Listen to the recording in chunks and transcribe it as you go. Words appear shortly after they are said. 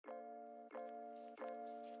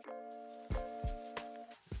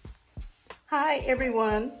Hi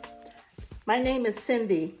everyone, my name is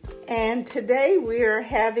Cindy and today we are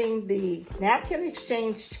having the Napkin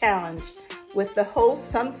Exchange Challenge with the host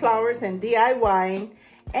Sunflowers and DIYing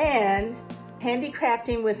and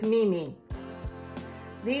Handicrafting with Mimi.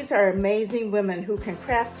 These are amazing women who can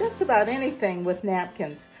craft just about anything with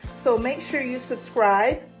napkins. So make sure you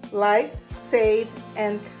subscribe, like, save,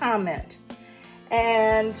 and comment.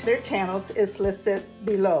 And their channels is listed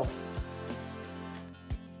below.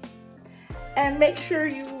 And make sure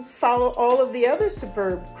you follow all of the other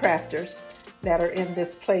superb crafters that are in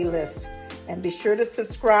this playlist. And be sure to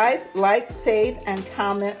subscribe, like, save, and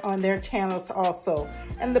comment on their channels also.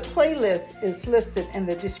 And the playlist is listed in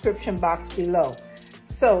the description box below.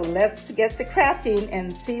 So let's get to crafting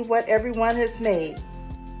and see what everyone has made.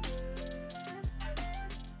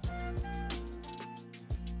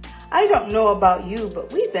 I don't know about you,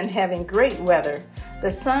 but we've been having great weather.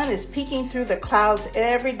 The sun is peeking through the clouds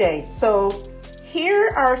every day, so here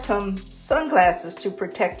are some sunglasses to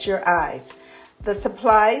protect your eyes. The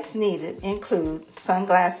supplies needed include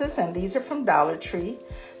sunglasses, and these are from Dollar Tree,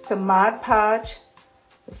 some Mod Podge,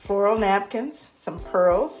 some floral napkins, some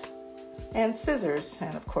pearls, and scissors,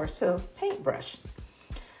 and of course a paintbrush.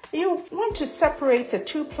 You want to separate the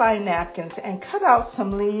 2-ply napkins and cut out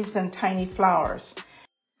some leaves and tiny flowers.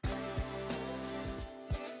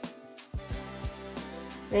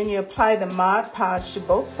 Then you apply the Mod Podge to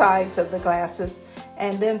both sides of the glasses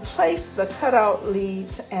and then place the cutout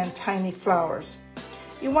leaves and tiny flowers.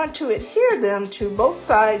 You want to adhere them to both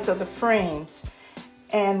sides of the frames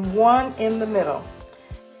and one in the middle.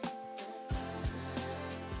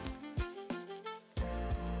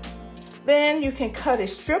 Then you can cut a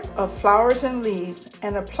strip of flowers and leaves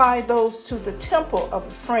and apply those to the temple of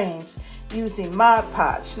the frames using Mod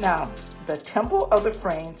Podge. Now, the temple of the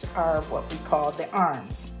frames are what we call the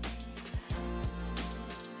arms.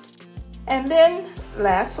 And then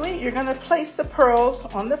lastly, you're going to place the pearls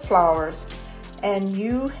on the flowers and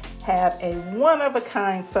you have a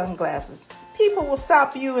one-of-a-kind sunglasses. People will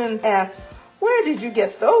stop you and ask, where did you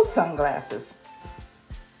get those sunglasses?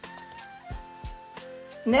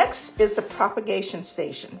 Next is the propagation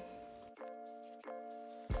station.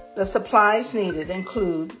 The supplies needed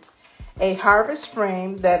include a harvest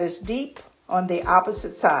frame that is deep on the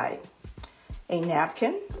opposite side, a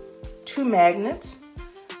napkin, 2 magnets,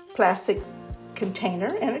 plastic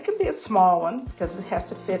container, and it can be a small one because it has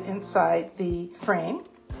to fit inside the frame,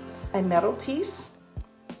 a metal piece,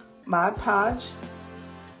 Mod Podge,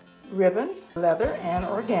 ribbon, leather and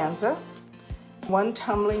organza, 1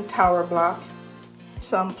 tumbling tower block,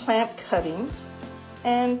 some plant cuttings,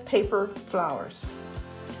 and paper flowers.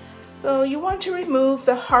 So you want to remove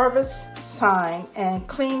the harvest sign and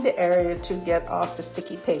clean the area to get off the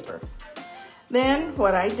sticky paper. Then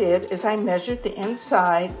what I did is I measured the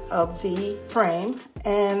inside of the frame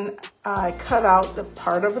and I cut out the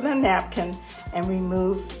part of the napkin and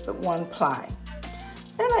removed the 1 ply.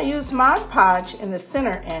 Then I used Mod Podge in the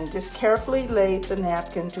center and just carefully laid the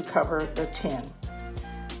napkin to cover the tin.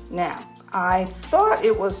 Now, I thought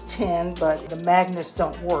it was tin, but the magnets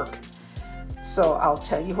don't work. So I'll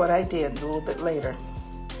tell you what I did a little bit later.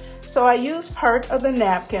 So I used part of the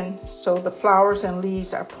napkin so the flowers and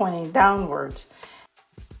leaves are pointing downwards.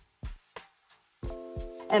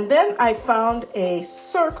 And then I found a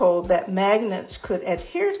circle that magnets could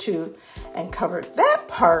adhere to and covered that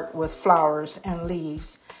part with flowers and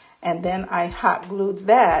leaves. And then I hot glued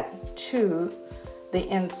that to the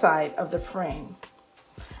inside of the frame.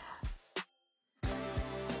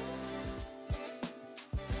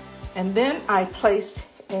 And then I placed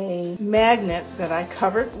a magnet that I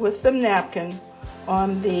covered with the napkin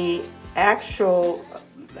on the actual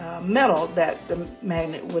metal that the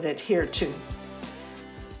magnet would adhere to.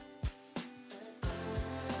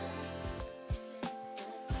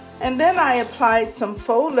 And then I applied some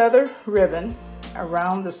faux leather ribbon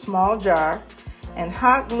around the small jar and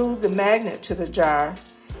hot glued the magnet to the jar,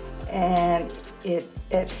 and it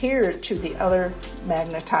adhered to the other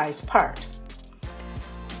magnetized part.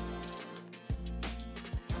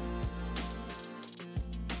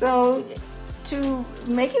 So to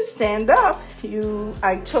make it stand up,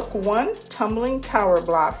 I took 1 tumbling tower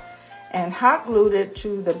block and hot glued it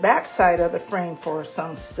to the back side of the frame for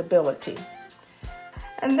some stability.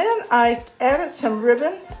 And then I added some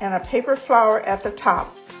ribbon and a paper flower at the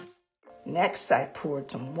top. Next, I poured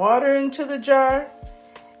some water into the jar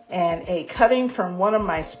and a cutting from one of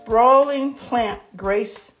my sprawling plant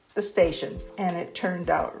graced the station, and it turned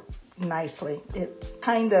out nicely. It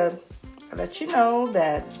kind of let you know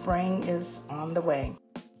that spring is on the way.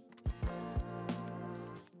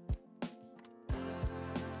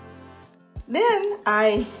 Then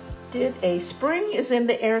I did a spring is in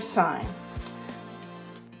the air sign.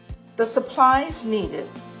 The supplies needed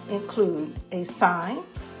include a sign,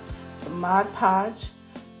 some Mod Podge,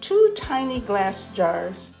 2 tiny glass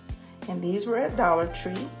jars, and these were at Dollar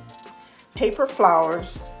Tree, paper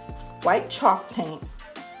flowers, white chalk paint,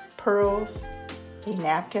 pearls, a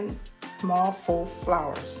napkin, small full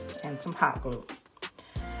flowers, and some hot glue.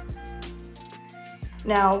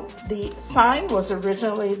 Now, the sign was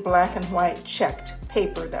originally black and white checked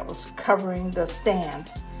paper that was covering the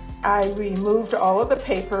stand. I removed all of the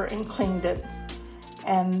paper and cleaned it,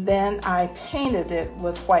 and then I painted it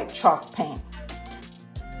with white chalk paint.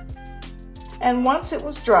 And once it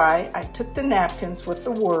was dry, I took the napkins with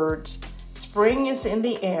the words, "Spring is in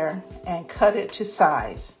the air," and cut it to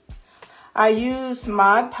size. I used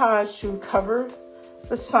Mod Podge to cover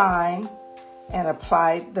the sign and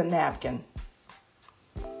applied the napkin.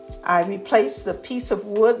 I replaced the piece of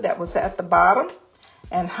wood that was at the bottom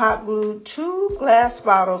and hot glued 2 glass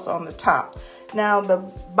bottles on the top. Now, the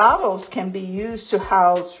bottles can be used to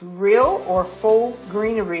house real or faux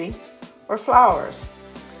greenery or flowers.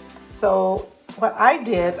 So what I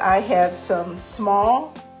did, I had some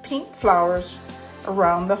small pink flowers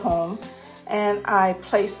around the home, and I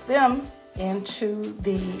placed them into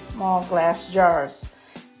the small glass jars.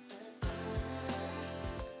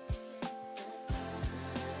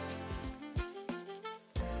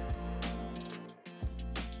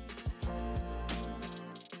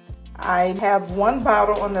 I have 1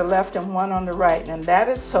 bottle on the left and 1 on the right, and that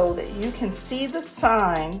is so that you can see the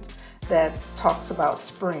sign that talks about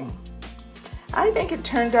spring. I think it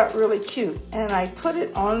turned out really cute, and I put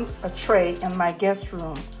it on a tray in my guest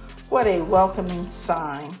room. What a welcoming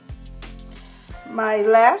sign. My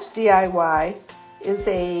last DIY is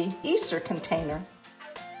a Easter container.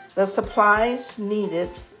 The supplies needed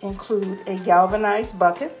include a galvanized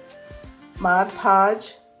bucket, Mod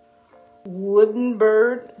Podge, wooden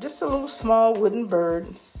bird, just a little small wooden bird,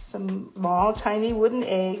 some small tiny wooden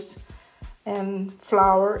eggs, and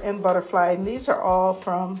flower and butterfly, and these are all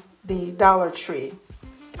from the Dollar Tree.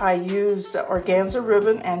 I used organza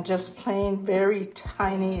ribbon and just plain very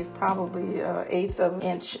tiny, probably 1/8 of an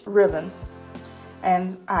inch ribbon.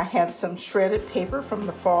 And I had some shredded paper from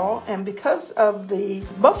the fall, and because of the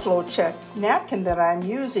buffalo check napkin that I'm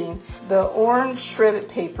using, the orange shredded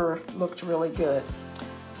paper looked really good.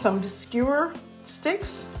 Some skewer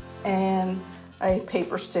sticks and a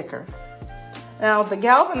paper sticker. Now, the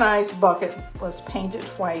galvanized bucket was painted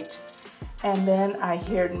white, and then I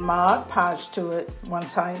adhered Mod Podge to it, 1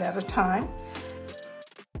 side at a time.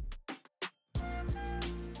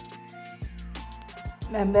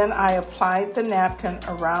 And then I applied the napkin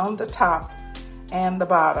around the top and the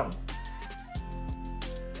bottom.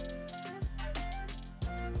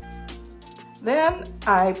 Then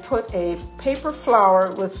I put a paper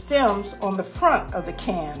flower with stems on the front of the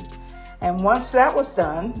can. And once that was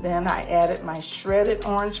done, then I added my shredded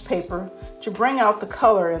orange paper to bring out the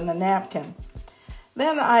color in the napkin.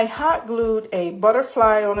 Then I hot glued a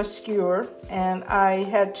butterfly on a skewer, and I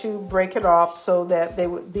had to break it off so that they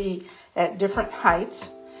would be at different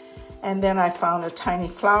heights. And then I found a tiny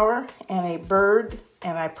flower and a bird,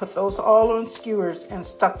 and I put those all on skewers and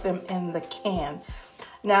stuck them in the can.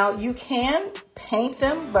 Now, you can paint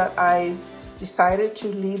them, but I decided to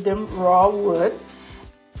leave them raw wood.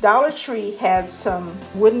 Dollar Tree had some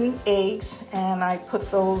wooden eggs, and I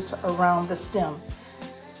put those around the stem.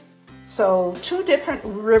 So 2 different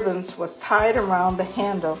ribbons was tied around the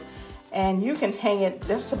handle, and you can hang it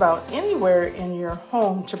just about anywhere in your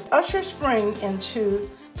home to usher spring into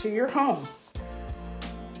your home.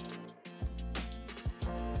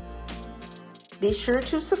 Be sure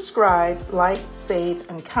to subscribe, like, save,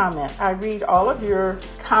 and comment. I read all of your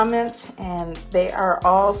comments, and they are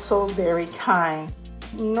all so very kind.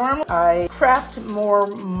 Normally, I craft more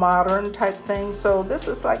modern type things, so this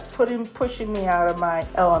is like pushing me out of my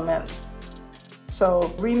element.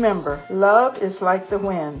 So remember, love is like the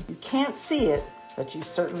wind. You can't see it, but you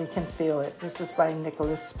certainly can feel it. This is by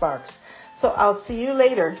Nicholas Sparks. So I'll see you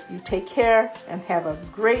later. You take care and have a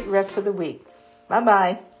great rest of the week.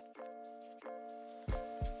 Bye-bye.